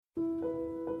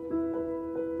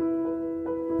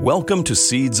Welcome to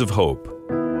Seeds of Hope.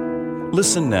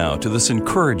 Listen now to this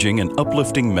encouraging and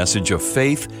uplifting message of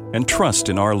faith and trust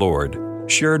in our Lord,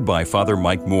 shared by Father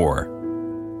Mike Moore.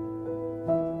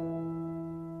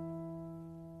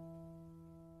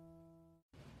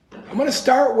 I'm going to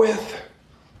start with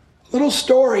a little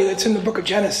story that's in the book of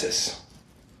Genesis.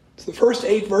 It's the first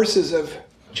 8 verses of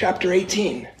chapter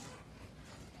 18.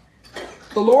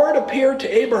 The Lord appeared to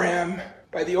Abraham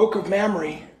by the oak of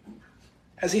Mamre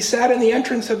as he sat in the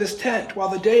entrance of his tent while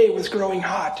the day was growing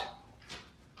hot.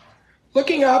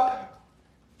 Looking up,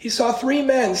 he saw 3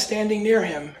 men standing near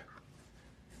him.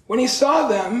 When he saw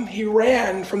them, he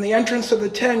ran from the entrance of the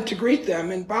tent to greet them,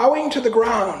 and bowing to the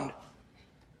ground,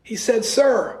 he said,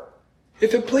 "Sir,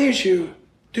 if it please you,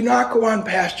 do not go on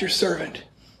past your servant.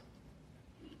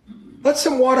 Let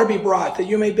some water be brought that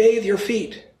you may bathe your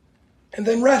feet, and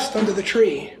then rest under the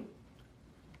tree.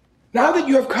 Now that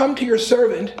you have come to your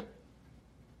servant,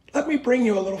 let me bring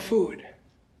you a little food,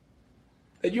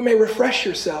 that you may refresh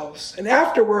yourselves, and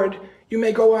afterward you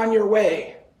may go on your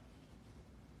way."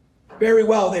 "Very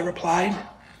well," they replied.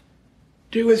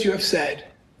 "Do as you have said."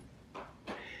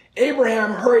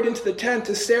 Abraham hurried into the tent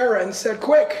to Sarah and said,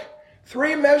 "Quick,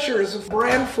 3 measures of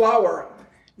bran flour,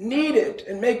 knead it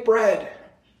and make bread."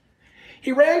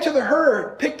 He ran to the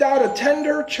herd, picked out a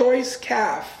tender, choice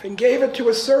calf, and gave it to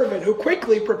a servant who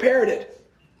quickly prepared it.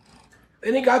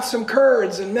 Then he got some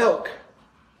curds and milk,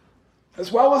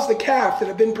 as well as the calf that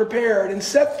had been prepared, and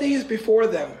set these before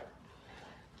them,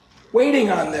 waiting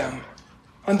on them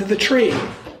under the tree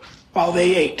while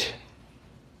they ate.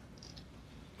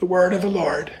 The word of the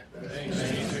Lord. Thanks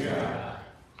be to God.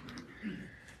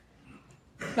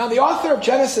 Now, the author of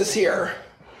Genesis here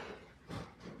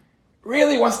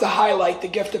really wants to highlight the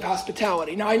gift of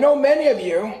hospitality. Now, I know many of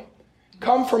you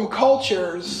come from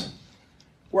cultures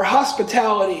where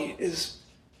hospitality is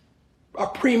a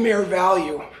premier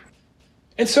value.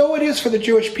 And so it is for the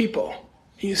Jewish people.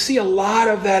 You see a lot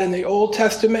of that in the Old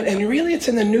Testament, and really it's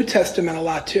in the New Testament a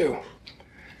lot too.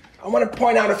 I want to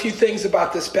point out a few things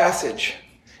about this passage.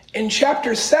 In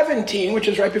chapter 17, which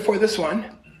is right before this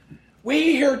one,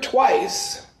 we hear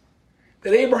twice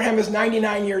that Abraham is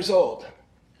 99 years old.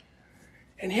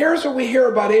 And here's what we hear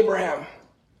about Abraham.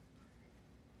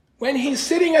 When he's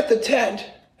sitting at the tent,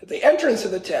 at the entrance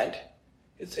of the tent,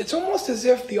 it's almost as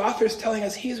if the author is telling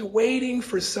us he's waiting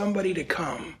for somebody to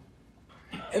come.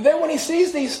 And then when he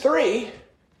sees these 3,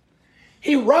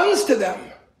 he runs to them.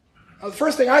 Now, the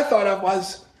first thing I thought of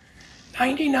was,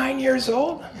 99 years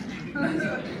old?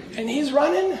 And he's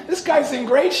running? This guy's in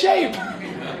great shape.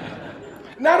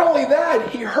 Not only that,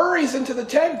 he hurries into the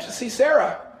tent to see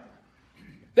Sarah.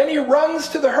 Then he runs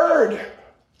to the herd.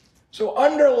 So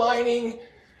underlining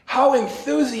how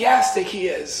enthusiastic he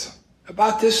is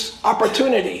about this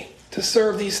opportunity to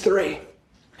serve these 3.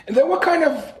 And then what kind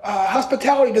of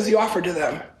hospitality does he offer to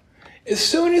them? As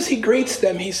soon as he greets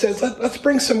them, he says, let's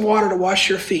bring some water to wash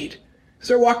your feet. As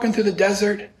they're walking through the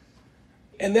desert.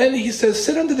 And then he says,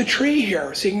 sit under the tree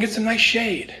here so you can get some nice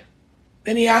shade.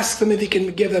 Then he asks them if he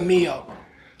can give a meal.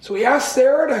 So he asks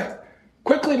Sarah to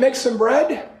quickly make some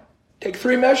bread, take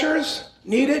 3 measures,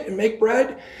 knead it and make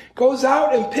bread, goes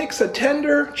out and picks a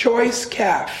tender, choice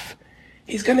calf.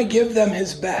 He's going to give them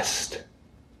his best.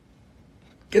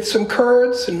 Get some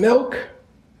curds and milk,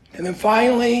 and then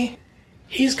finally,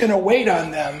 he's going to wait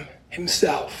on them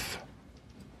himself.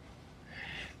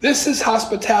 This is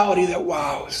hospitality that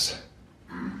wows.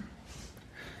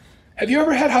 Have you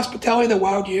ever had hospitality that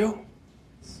wowed you?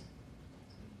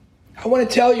 I want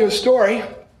to tell you a story.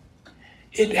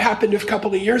 It happened a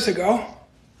couple of years ago.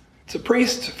 It's a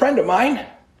priest, a friend of mine.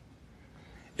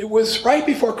 It was right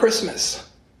before Christmas.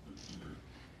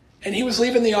 And he was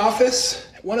leaving the office.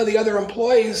 One of the other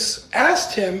employees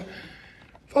asked him,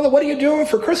 "Father, what are you doing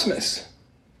for Christmas?"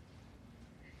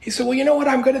 He said, "Well, you know what?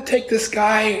 I'm going to take this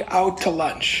guy out to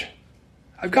lunch.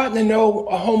 I've gotten to know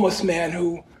a homeless man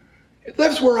who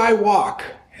lives where I walk.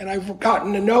 And I've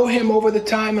gotten to know him over the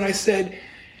time. And I said,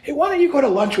 hey, why don't you go to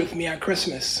lunch with me on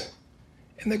Christmas?"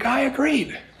 And the guy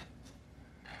agreed.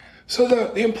 So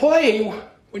the employee,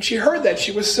 when she heard that,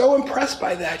 she was so impressed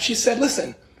by that. She said,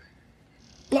 "Listen,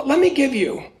 let me give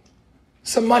you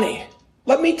some money.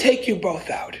 Let me take you both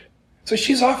out." So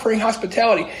she's offering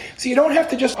hospitality. So you don't have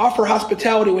to just offer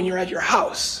hospitality when you're at your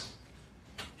house.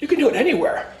 You can do it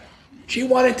anywhere. She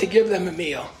wanted to give them a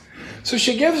meal. So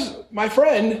she gives my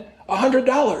friend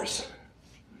 $100.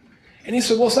 And he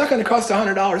said, "Well, it's not going to cost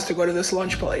 $100 to go to this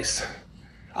lunch place.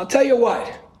 I'll tell you what.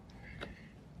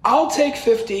 I'll take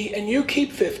 50 and you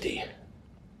keep 50.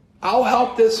 I'll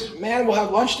help this man. We'll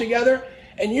have lunch together.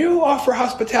 And you offer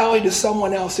hospitality to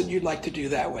someone else that you'd like to do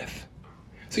that with."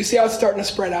 So you see how it's starting to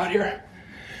spread out here?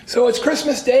 So it's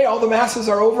Christmas Day, all the masses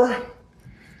are over.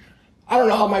 I don't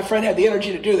know how my friend had the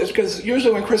energy to do this, because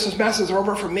usually when Christmas masses are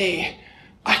over for me,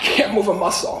 I can't move a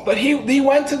muscle. But he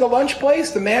went to the lunch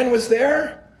place, the man was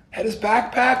there, had his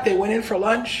backpack, they went in for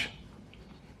lunch.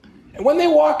 And when they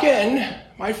walk in,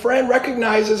 my friend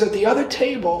recognizes at the other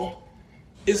table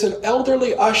is an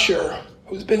elderly usher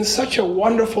who's been such a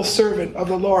wonderful servant of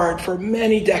the Lord for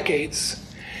many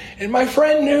decades. And my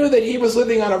friend knew that he was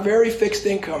living on a very fixed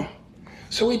income.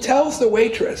 So he tells the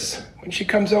waitress when she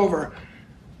comes over,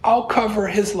 I'll cover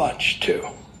his lunch too.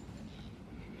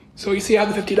 So you see how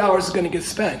the $50 is going to get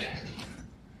spent.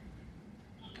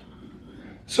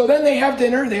 So then they have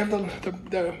dinner, they have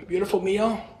the beautiful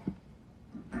meal.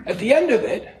 At the end of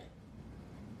it,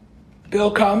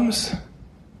 bill comes,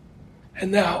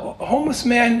 and the homeless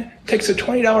man takes a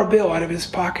 $20 bill out of his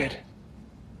pocket.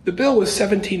 The bill was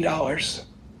 $17.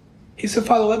 He said,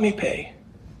 Father, let me pay.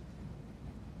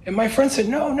 And my friend said,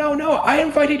 no, I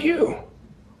invited you.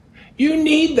 You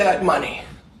need that money.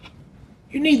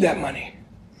 You need that money.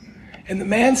 And the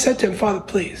man said to him, Father,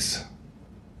 please,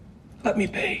 let me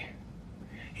pay.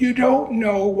 You don't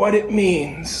know what it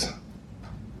means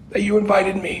that you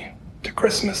invited me to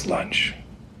Christmas lunch.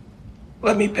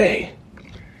 Let me pay.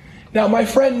 Now, my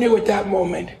friend knew at that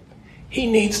moment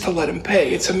he needs to let him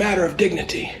pay. It's a matter of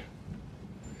dignity.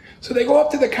 So they go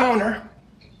up to the counter.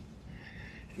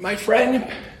 My friend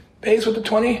pays with the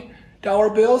 $20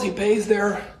 bills. He pays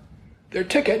their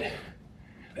ticket.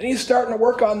 And he's starting to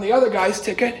work on the other guy's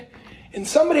ticket. And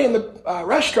somebody in the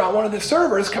restaurant, one of the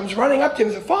servers, comes running up to him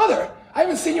and says, Father, I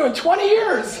haven't seen you in 20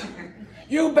 years.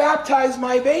 You baptized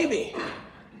my baby.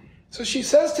 So she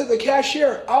says to the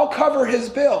cashier, I'll cover his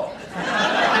bill.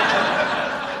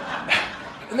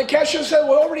 And the cashier said,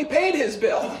 well, already paid his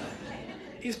bill.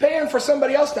 He's paying for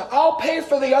somebody else now. I'll pay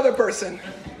for the other person.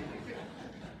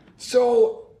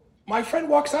 So my friend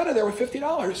walks out of there with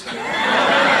 $50.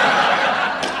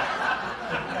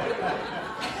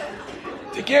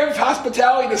 To give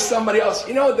hospitality to somebody else.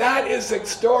 You know, that is a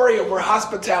story of where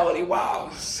hospitality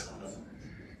wows.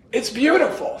 It's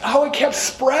beautiful. How it kept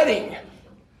spreading.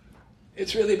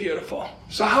 It's really beautiful.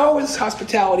 So how has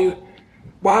hospitality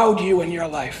wowed you in your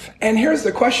life? And here's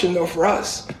the question, though, for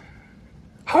us.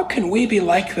 How can we be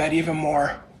like that even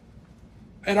more?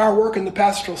 In our work in the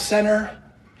pastoral center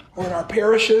or in our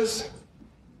parishes?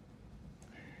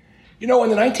 You know, in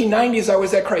the 1990s, I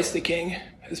was at Christ the King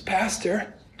as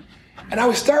pastor, and I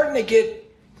was starting to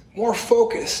get more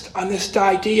focused on this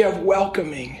idea of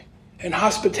welcoming and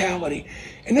hospitality.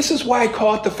 And this is why I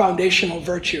call it the foundational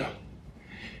virtue.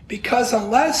 Because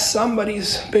unless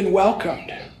somebody's been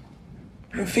welcomed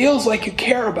and feels like you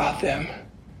care about them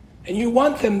and you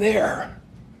want them there,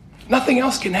 nothing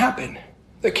else can happen.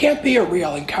 There can't be a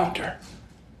real encounter.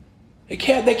 They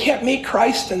can't meet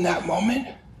Christ in that moment.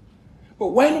 But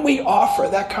when we offer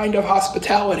that kind of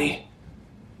hospitality,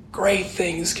 great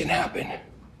things can happen.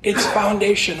 It's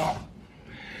foundational.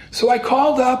 So I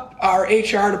called up our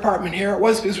HR department here.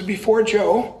 This was before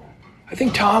Joe. I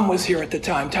think Tom was here at the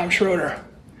time, Tom Schroeder.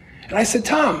 And I said,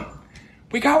 Tom,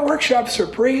 we got workshops for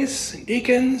priests and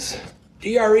deacons,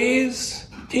 DREs,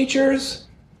 teachers,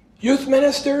 youth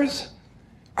ministers.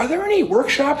 Are there any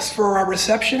workshops for our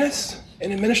receptionists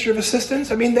and administrative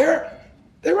assistants? I mean, they're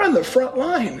on the front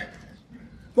line.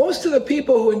 Most of the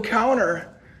people who encounter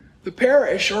the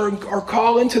parish or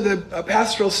call into the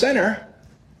pastoral center,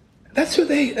 that's who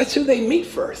they meet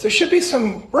first. There should be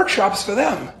some workshops for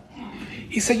them.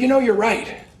 He said, you know, you're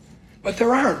right, but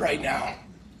there aren't right now.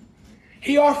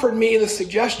 He offered me the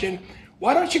suggestion,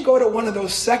 why don't you go to one of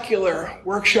those secular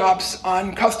workshops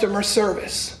on customer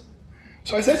service?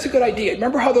 So I said, that's a good idea.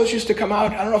 Remember how those used to come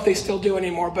out? I don't know if they still do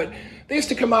anymore, but they used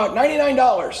to come out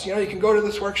 $99. You know, you can go to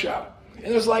this workshop.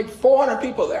 And there's like 400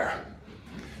 people there.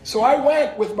 So I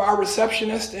went with our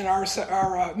receptionist and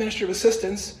our administrative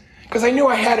assistants because I knew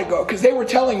I had to go, because they were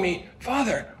telling me,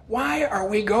 Father, why are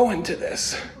we going to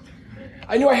this?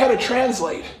 I knew I had to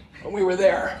translate when we were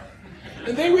there.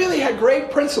 And they really had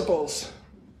great principles.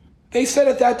 They said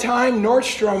at that time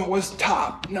Nordstrom was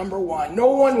top, number one. No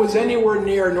one was anywhere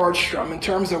near Nordstrom in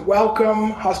terms of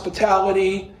welcome,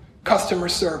 hospitality, customer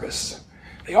service.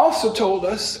 They also told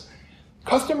us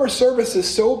customer service is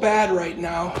so bad right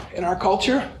now in our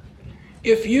culture.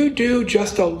 If you do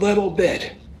just a little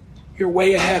bit, you're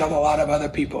way ahead of a lot of other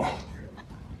people.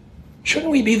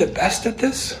 Shouldn't we be the best at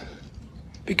this?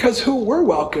 Because who we're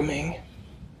welcoming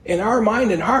in our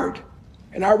mind and heart,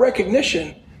 in our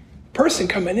recognition, person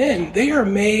coming in, they are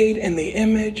made in the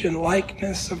image and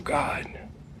likeness of God.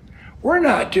 We're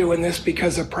not doing this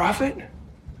because of profit.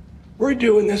 We're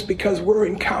doing this because we're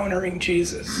encountering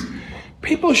Jesus.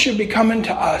 People should be coming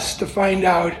to us to find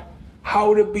out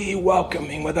how to be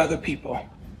welcoming with other people.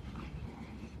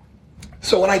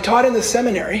 So when I taught in the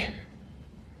seminary,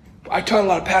 I taught a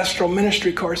lot of pastoral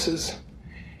ministry courses.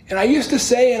 And I used to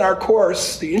say in our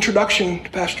course, the Introduction to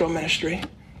Pastoral Ministry,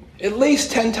 at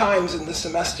least 10 times in the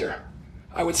semester,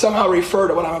 I would somehow refer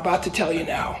to what I'm about to tell you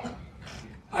now.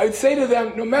 I would say to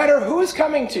them, no matter who's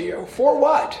coming to you, for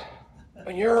what,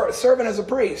 when you're serving as a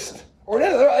priest, or in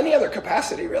any other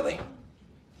capacity really,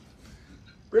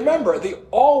 remember, the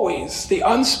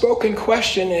unspoken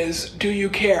question is, do you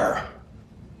care?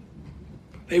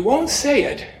 They won't say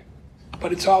it,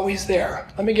 but it's always there.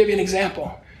 Let me give you an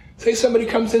example. Say somebody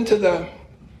comes into the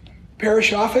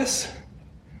parish office,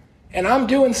 and I'm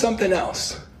doing something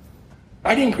else.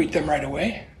 I didn't greet them right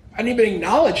away. I didn't even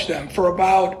acknowledge them for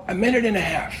about a minute and a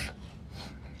half.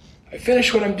 I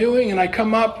finish what I'm doing, and I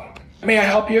come up, may I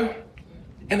help you?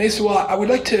 And they say, well, I would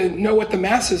like to know what the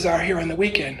masses are here on the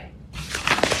weekend.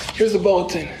 Here's the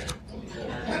bulletin.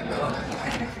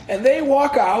 And they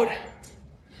walk out.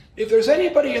 If there's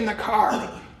anybody in the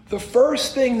car, the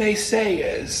first thing they say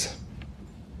is,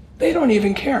 they don't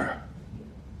even care.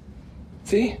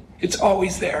 See? It's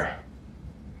always there.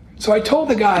 So I told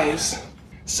the guys,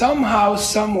 somehow,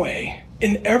 some way,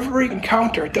 in every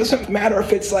encounter, it doesn't matter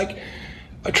if it's like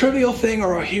a trivial thing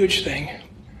or a huge thing,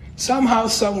 somehow,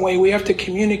 some way, we have to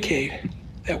communicate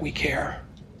that we care.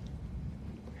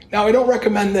 Now, I don't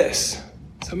recommend this.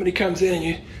 Somebody comes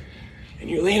in and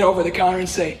you lean over the counter and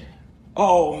say,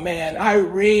 oh man, I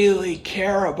really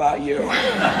care about you.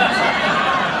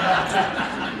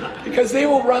 Because they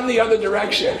will run the other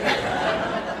direction.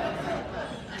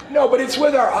 No, but it's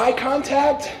with our eye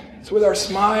contact, it's with our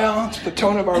smile, it's the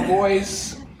tone of our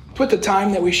voice, it's with the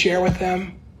time that we share with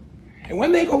them. And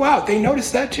when they go out, they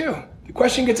notice that too. The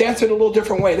question gets answered a little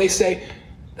different way. They say,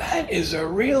 that is a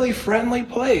really friendly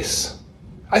place.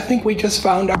 I think we just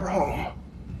found our home.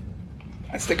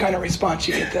 That's the kind of response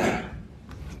you get then.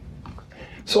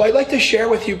 So I'd like to share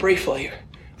with you briefly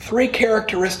 3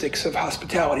 characteristics of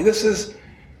hospitality. This is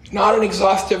not an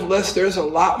exhaustive list. There's a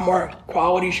lot more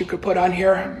qualities you could put on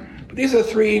here. But these are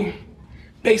 3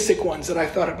 basic ones that I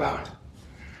thought about.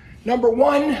 Number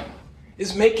 1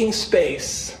 is making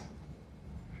space.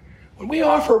 When we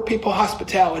offer people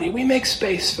hospitality, we make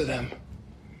space for them.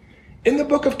 In the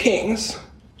book of Kings,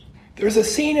 there's a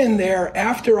scene in there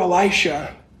after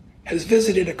Elisha has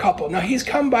visited a couple. Now, he's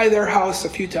come by their house a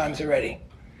few times already.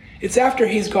 It's after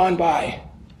he's gone by.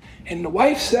 And the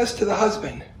wife says to the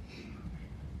husband,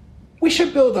 we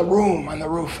should build a room on the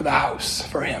roof of the house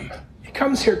for him. He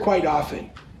comes here quite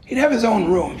often. He'd have his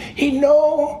own room. He'd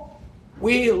know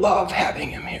we love having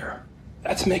him here.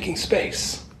 That's making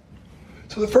space.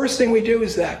 So the first thing we do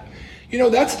is that. You know,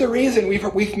 that's the reason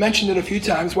we've mentioned it a few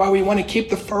times, why we want to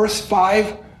keep the first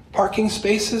 5 parking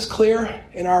spaces clear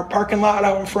in our parking lot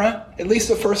out in front, at least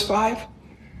the first 5.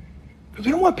 Because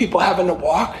we don't want people having to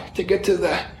walk to get to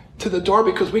the door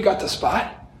because we got the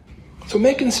spot. So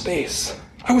making space.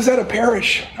 I was at a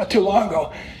parish not too long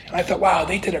ago, and I thought, wow,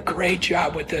 they did a great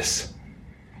job with this.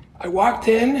 I walked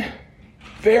in,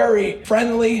 very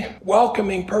friendly,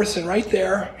 welcoming person right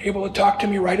there, able to talk to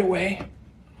me right away.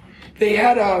 They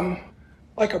had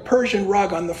like a Persian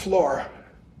rug on the floor.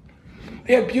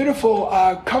 They had beautiful,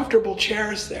 comfortable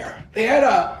chairs there. They had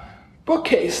a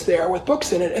bookcase there with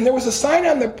books in it, and there was a sign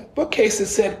on the bookcase that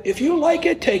said, if you like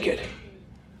it, take it.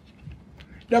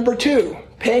 Number 2,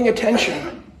 paying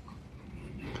attention.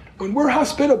 When we're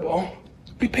hospitable,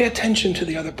 we pay attention to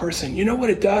the other person. You know what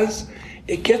it does?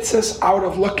 It gets us out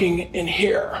of looking in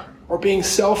here or being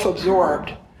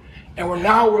self-absorbed, and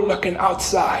we're looking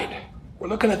outside. We're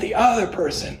looking at the other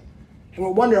person, and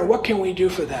we're wondering, what can we do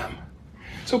for them?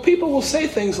 So people will say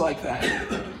things like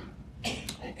that.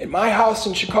 In my house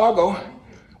in Chicago,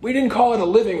 we didn't call it a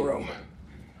living room.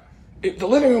 The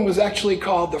living room was actually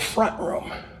called the front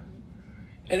room.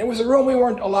 And it was a room we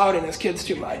weren't allowed in as kids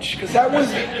too much, because that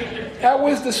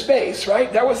was the space,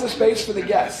 right? That was the space for the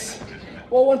guests.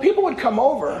 Well, when people would come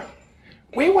over,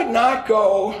 we would not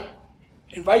go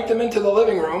invite them into the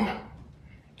living room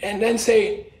and then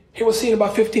say, hey, we'll see you in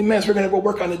about 15 minutes, we're going to go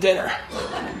work on the dinner.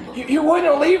 You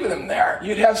wouldn't leave them there.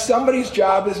 You'd have somebody's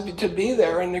job is to be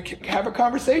there and to have a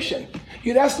conversation.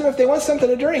 You'd ask them if they want something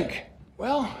to drink.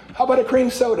 Well, how about a cream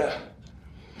soda?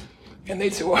 And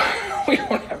they'd say, well, we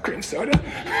don't have cream soda.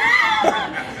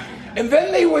 And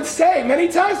then they would say, many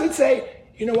times they'd say,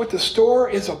 you know what, the store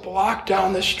is a block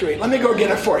down the street. Let me go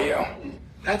get it for you.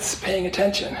 That's paying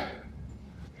attention.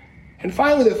 And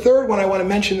finally, the third one I want to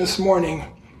mention this morning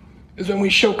is when we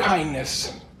show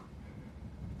kindness.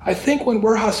 I think when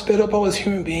we're hospitable as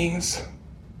human beings,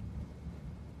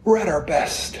 we're at our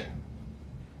best.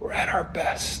 we're at our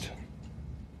best.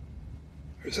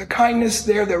 There's a kindness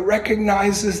there that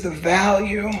recognizes the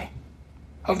value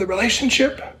of the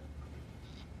relationship,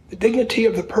 the dignity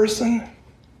of the person,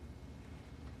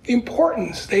 the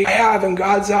importance they have in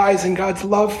God's eyes and God's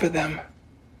love for them.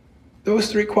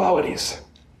 Those three qualities.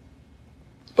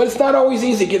 But it's not always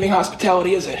easy giving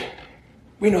hospitality, is it?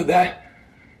 We know that.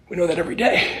 We know that every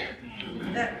day.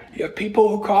 You have people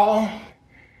who call,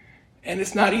 and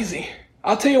it's not easy.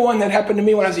 I'll tell you one that happened to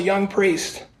me when I was a young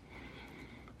priest.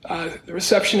 The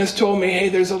receptionist told me, hey,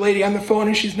 there's a lady on the phone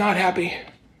and she's not happy.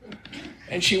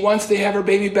 And she wants to have her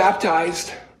baby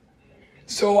baptized.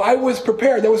 So I was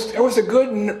prepared. There was a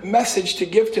good message to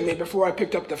give to me before I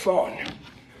picked up the phone.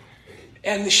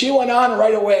 And she went on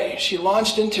right away. She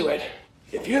launched into it.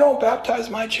 If you don't baptize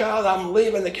my child, I'm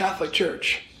leaving the Catholic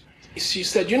Church. She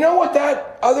said, you know what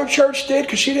that other church did?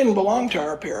 Because she didn't belong to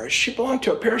our parish. She belonged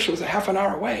to a parish that was a half an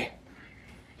hour away.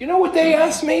 You know what they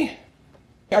asked me?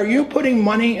 Are you putting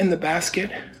money in the basket?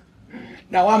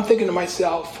 Now I'm thinking to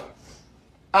myself,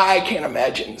 I can't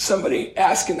imagine somebody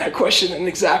asking that question in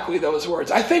exactly those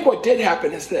words. I think what did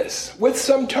happen is this. With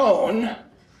some tone,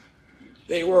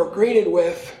 they were greeted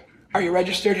with, are you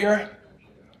registered here?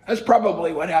 That's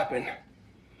probably what happened.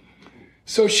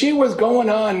 So she was going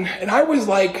on, and I was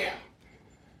like,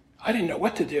 I didn't know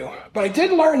what to do. But I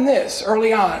did learn this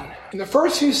early on. In the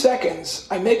first few seconds,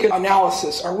 I make an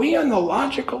analysis. Are we on the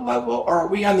logical level or are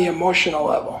we on the emotional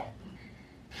level?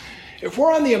 If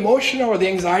we're on the emotional or the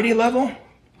anxiety level,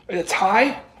 and it's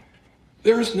high,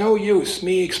 there's no use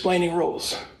me explaining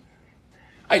rules.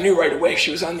 I knew right away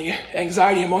she was on the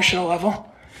anxiety emotional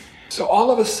level. So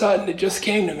all of a sudden, it just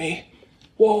came to me,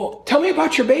 well, tell me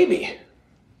about your baby.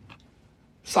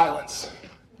 Silence.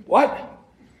 What?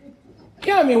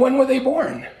 Yeah, I mean, when were they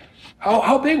born?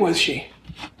 How big was she?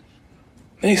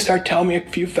 Then he started telling me a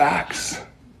few facts.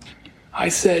 I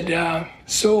said, how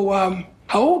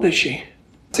old is she?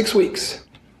 6 weeks.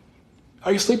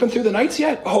 Are you sleeping through the nights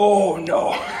yet? Oh,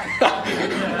 no.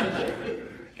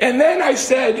 And then I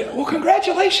said, well,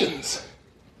 congratulations.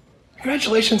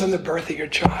 Congratulations on the birth of your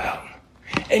child.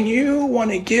 And you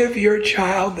want to give your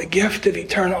child the gift of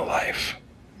eternal life.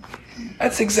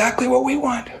 That's exactly what we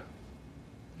want.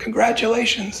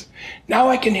 Congratulations. Now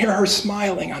I can hear her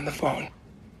smiling on the phone.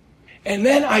 And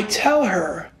then I tell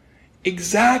her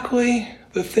exactly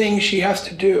the thing she has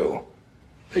to do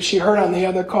that she heard on the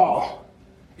other call.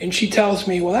 And she tells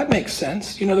me, well, that makes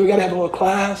sense. You know, we got to have a little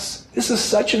class. This is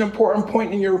such an important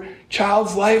point in your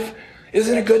child's life.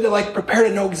 Isn't it good to prepare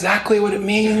to know exactly what it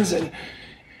means? And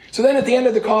so then at the end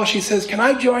of the call, she says, can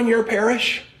I join your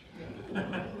parish?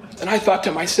 And I thought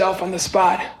to myself on the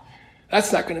spot,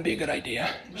 that's not going to be a good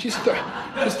idea. She's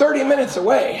 30 minutes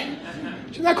away.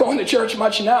 She's not going to church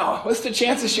much now. What's the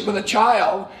chances with a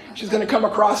child she's going to come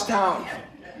across town?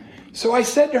 So I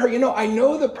said to her, I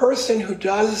know the person who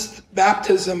does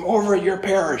baptism over at your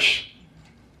parish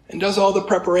and does all the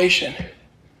preparation.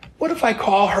 What if I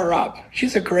call her up?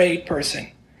 She's a great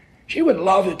person. She would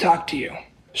love to talk to you.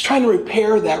 Just trying to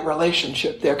repair that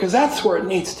relationship there, because that's where it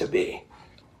needs to be.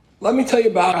 Let me tell you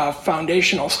about a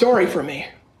foundational story for me.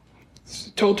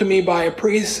 It's told to me by a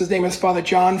priest. His name is Father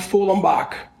John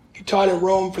Fullenbach. He taught in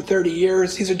Rome for 30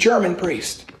 years. He's a German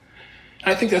priest.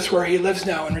 And I think that's where he lives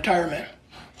now in retirement.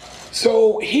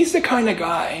 So he's the kind of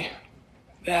guy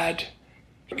that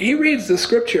he reads the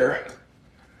scripture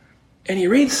and he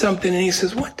reads something and he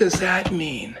says, what does that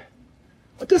mean?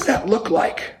 What does that look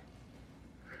like?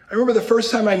 I remember the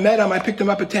first time I met him, I picked him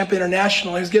up at Tampa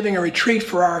International. He was giving a retreat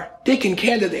for our deacon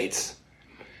candidates.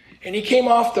 And he came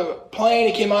off the plane,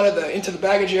 he came into the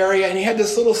baggage area, and he had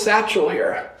this little satchel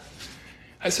here.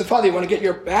 I said, Father, you want to get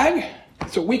your bag?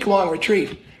 It's a week-long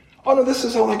retreat. Oh, no, this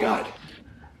is all I got.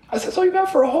 I said, so you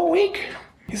got for a whole week?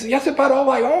 He said, yes, about all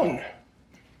I own.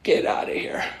 Get out of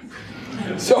here.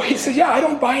 So he said, yeah, I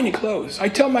don't buy any clothes. I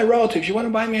tell my relatives, you want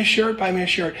to buy me a shirt? Buy me a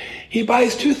shirt. He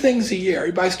buys 2 things a year.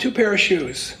 He buys 2 pair of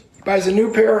shoes. He buys a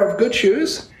new pair of good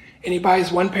shoes, and he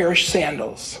buys 1 pair of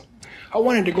sandals. I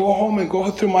wanted to go home and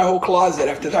go through my whole closet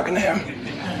after talking to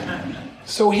him.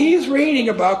 So he's reading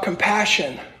about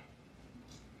compassion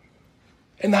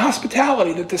and the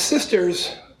hospitality that the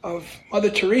sisters of Mother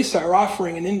Teresa are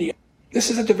offering in India.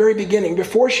 This is at the very beginning,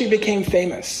 before she became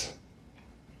famous.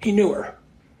 He knew her.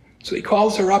 So he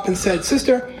calls her up and said,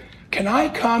 Sister, can I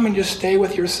come and just stay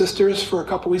with your sisters for a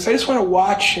couple weeks? I just want to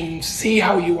watch and see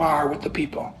how you are with the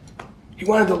people. He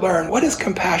wanted to learn, what does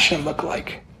compassion look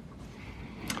like?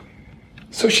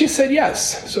 So she said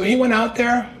yes. So he went out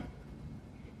there.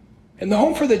 And the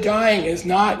home for the dying is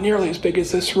not nearly as big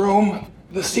as this room.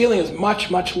 The ceiling is much,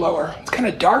 much lower. It's kind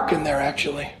of dark in there,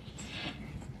 actually.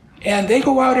 And they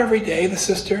go out every day, the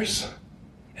sisters,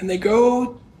 and they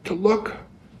go to look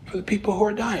for the people who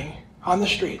are dying on the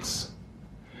streets.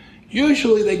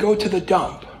 Usually they go to the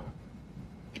dump,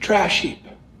 the trash heap,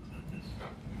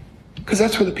 because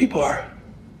that's where the people are.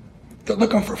 They're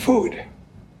looking for food.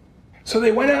 So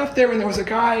they went out there, and there was a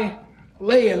guy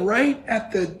laying right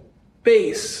at the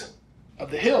base of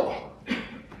the hill.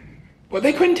 But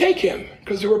they couldn't take him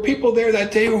because there were people there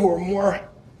that day who were more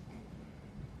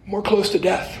close to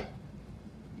death.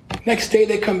 Next day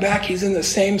they come back, he's in the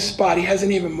same spot. He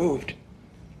hasn't even moved.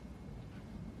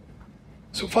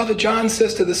 So Father John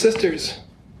says to the sisters,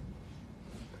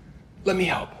 let me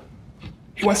help.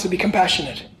 He wants to be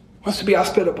compassionate, wants to be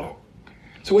hospitable.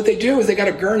 So what they do is they got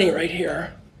a gurney right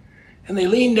here, and they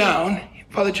lean down.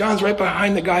 Father John's right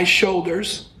behind the guy's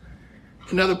shoulders,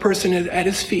 another person at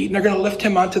his feet, and they're going to lift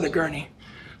him onto the gurney.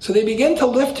 So they begin to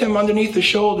lift him underneath the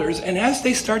shoulders, and as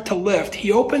they start to lift,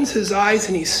 he opens his eyes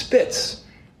and he spits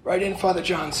right in Father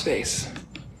John's face.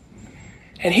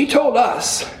 And he told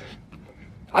us,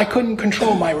 I couldn't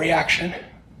control my reaction.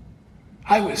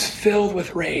 I was filled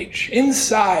with rage.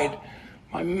 Inside,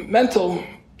 my mental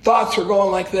thoughts were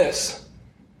going like this.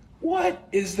 What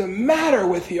is the matter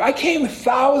with you? I came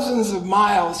thousands of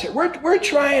miles here. We're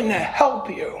trying to help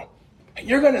you. And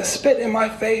you're going to spit in my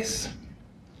face?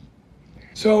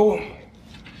 So,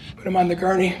 put him on the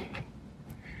gurney.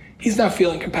 He's not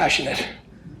feeling compassionate.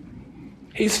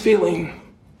 He's feeling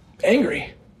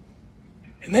angry.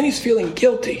 And then he's feeling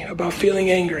guilty about feeling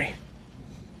angry.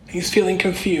 He's feeling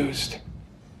confused.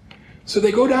 So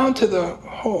they go down to the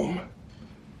home,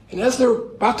 and as they're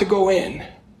about to go in,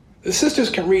 the sisters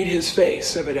can read his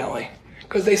face, evidently,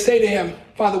 because they say to him,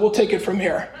 Father, we'll take it from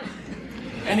here.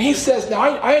 And he says, now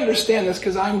I understand this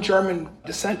because I'm German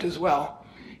descent as well.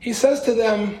 He says to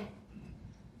them,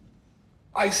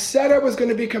 I said I was going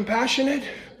to be compassionate.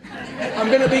 I'm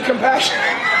going to be compassionate.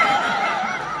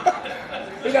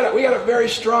 we got a very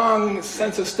strong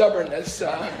sense of stubbornness.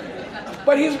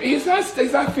 But he's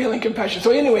not feeling compassion.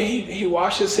 So anyway, he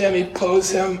washes him, he clothes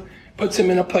him, puts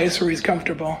him in a place where he's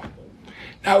comfortable.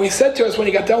 Now he said to us when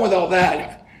he got done with all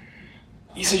that,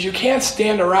 he says, you can't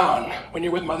stand around when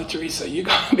you're with Mother Teresa. You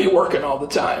got to be working all the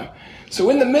time. So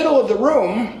in the middle of the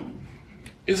room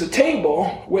is a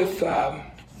table with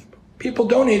people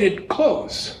donated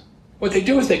clothes. What they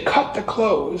do is they cut the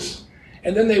clothes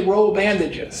and then they roll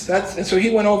bandages. And so he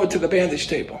went over to the bandage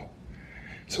table.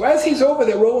 So as he's over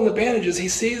there rolling the bandages, he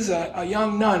sees a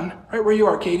young nun, right where you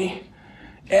are, Katie.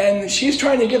 And she's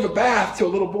trying to give a bath to a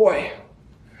little boy.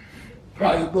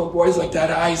 Probably little boys like that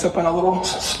high. He's up on a little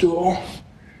stool.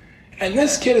 And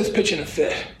this kid is pitching a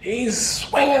fit. He's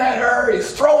swinging at her.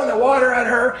 He's throwing the water at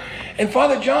her. And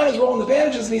Father John is rolling the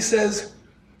bandages and he says,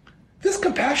 this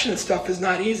compassionate stuff is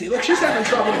not easy. Look, she's having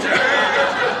trouble too.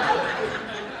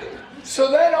 So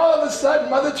then all of a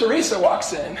sudden, Mother Teresa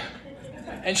walks in.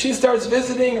 And she starts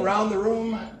visiting around the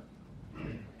room.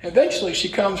 Eventually she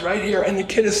comes right here and the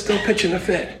kid is still pitching a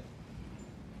fit.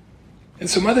 And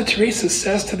so Mother Teresa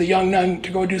says to the young nun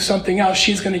to go do something else.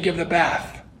 She's going to give the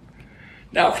bath.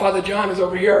 Now Father John is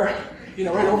over here,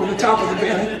 right over the top of the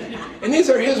bandage. And these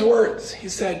are his words. He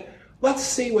said, let's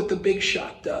see what the big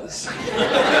shot does.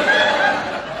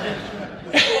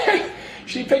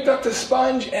 She picked up the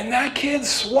sponge and that kid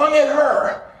swung at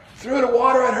her, threw the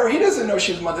water at her. He doesn't know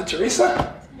she's Mother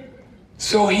Teresa.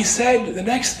 So he said the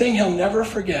next thing he'll never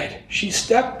forget, she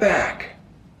stepped back,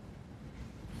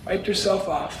 wiped herself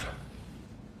off.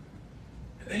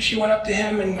 And then she went up to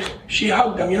him and she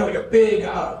hugged him, like a big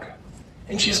hug.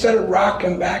 And she started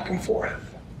rocking back and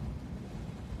forth.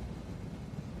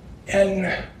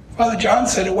 And Father John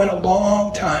said it went a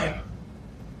long time.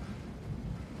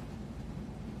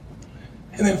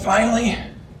 And then finally,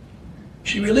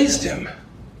 she released him.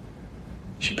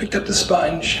 She picked up the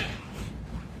sponge,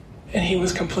 and he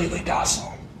was completely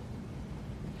docile.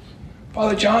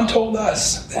 Father John told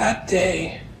us that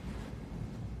day,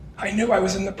 I knew I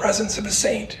was in the presence of a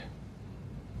saint.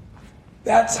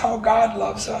 That's how God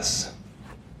loves us.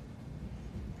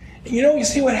 And you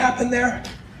see what happened there?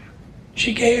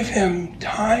 She gave him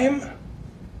time,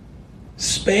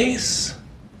 space.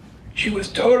 She was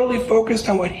totally focused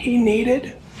on what he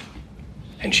needed,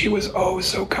 and she was oh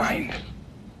so kind.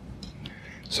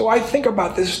 So I think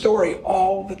about this story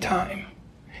all the time,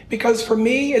 because for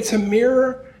me, it's a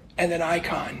mirror and an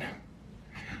icon.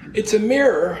 It's a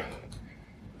mirror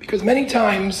because many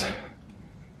times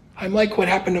I'm like what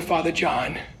happened to Father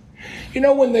John.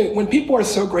 When people are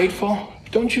so grateful,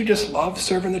 don't you just love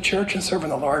serving the church and serving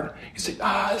the Lord? You say,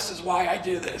 this is why I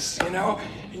do this, And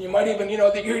you might even,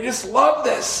 that you just love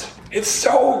this. It's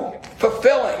so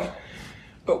fulfilling.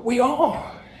 But we all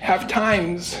have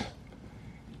times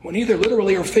when either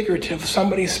literally or figurative,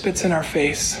 somebody spits in our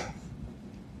face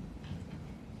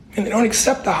and they don't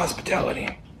accept the hospitality.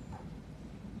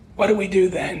 What do we do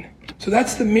then? So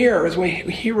that's the mirror. As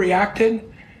he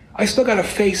reacted, I still got to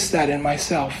face that in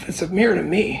myself. It's a mirror to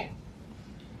me.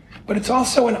 But it's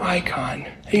also an icon.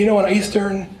 And you know, in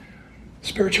Eastern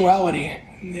spirituality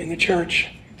in the church,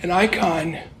 an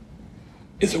icon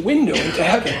is a window into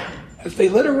heaven, as they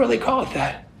literally call it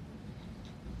that.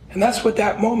 And that's what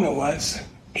that moment was.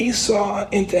 He saw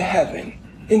into heaven,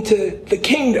 into the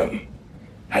kingdom.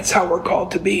 That's how we're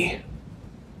called to be.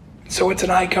 So it's an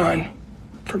icon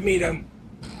for me to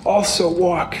also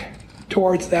walk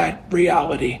towards that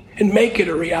reality and make it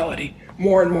a reality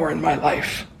more and more in my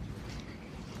life.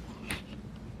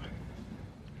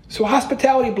 So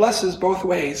hospitality blesses both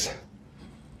ways.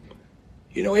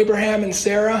 You know, Abraham and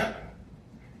Sarah,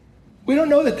 we don't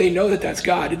know that they know that that's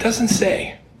God. It doesn't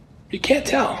say. You can't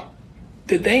tell.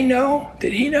 Did they know?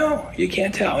 Did he know? You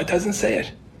can't tell. It doesn't say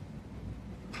it.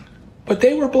 But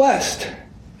they were blessed.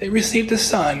 They received a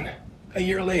son a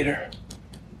year later.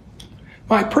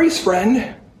 My priest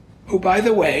friend, who, by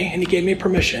the way, and he gave me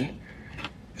permission,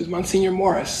 is Monsignor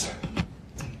Morris.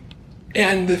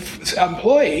 And the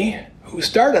employee who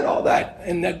started all that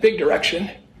in that big direction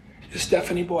is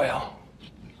Stephanie Boyle.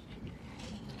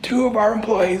 Two of our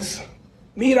employees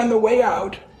meet on the way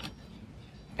out,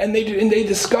 and they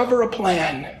discover a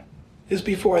plan is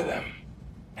before them.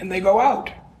 And they go out.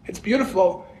 It's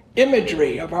beautiful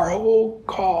imagery of our whole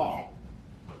call.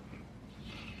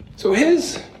 So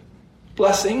his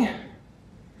blessing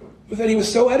was that he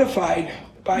was so edified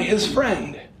by his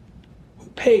friend who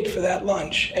paid for that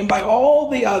lunch and by all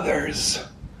the others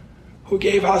who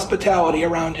gave hospitality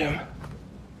around him.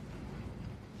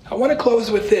 I want to close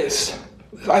with this.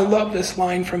 I love this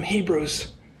line from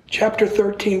Hebrews chapter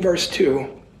 13, verse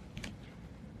 2.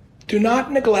 Do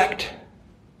not neglect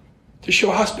to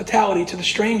show hospitality to the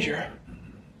stranger,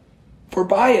 for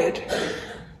by it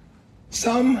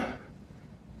some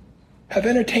have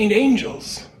entertained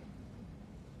angels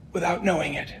without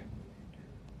knowing it.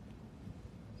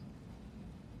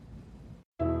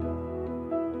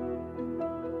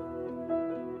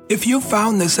 If you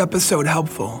found this episode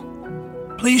helpful,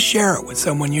 please share it with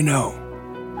someone you know.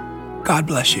 God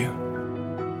bless you.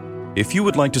 If you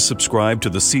would like to subscribe to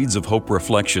the Seeds of Hope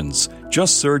Reflections,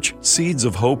 just search Seeds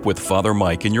of Hope with Father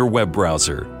Mike in your web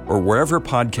browser or wherever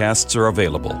podcasts are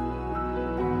available.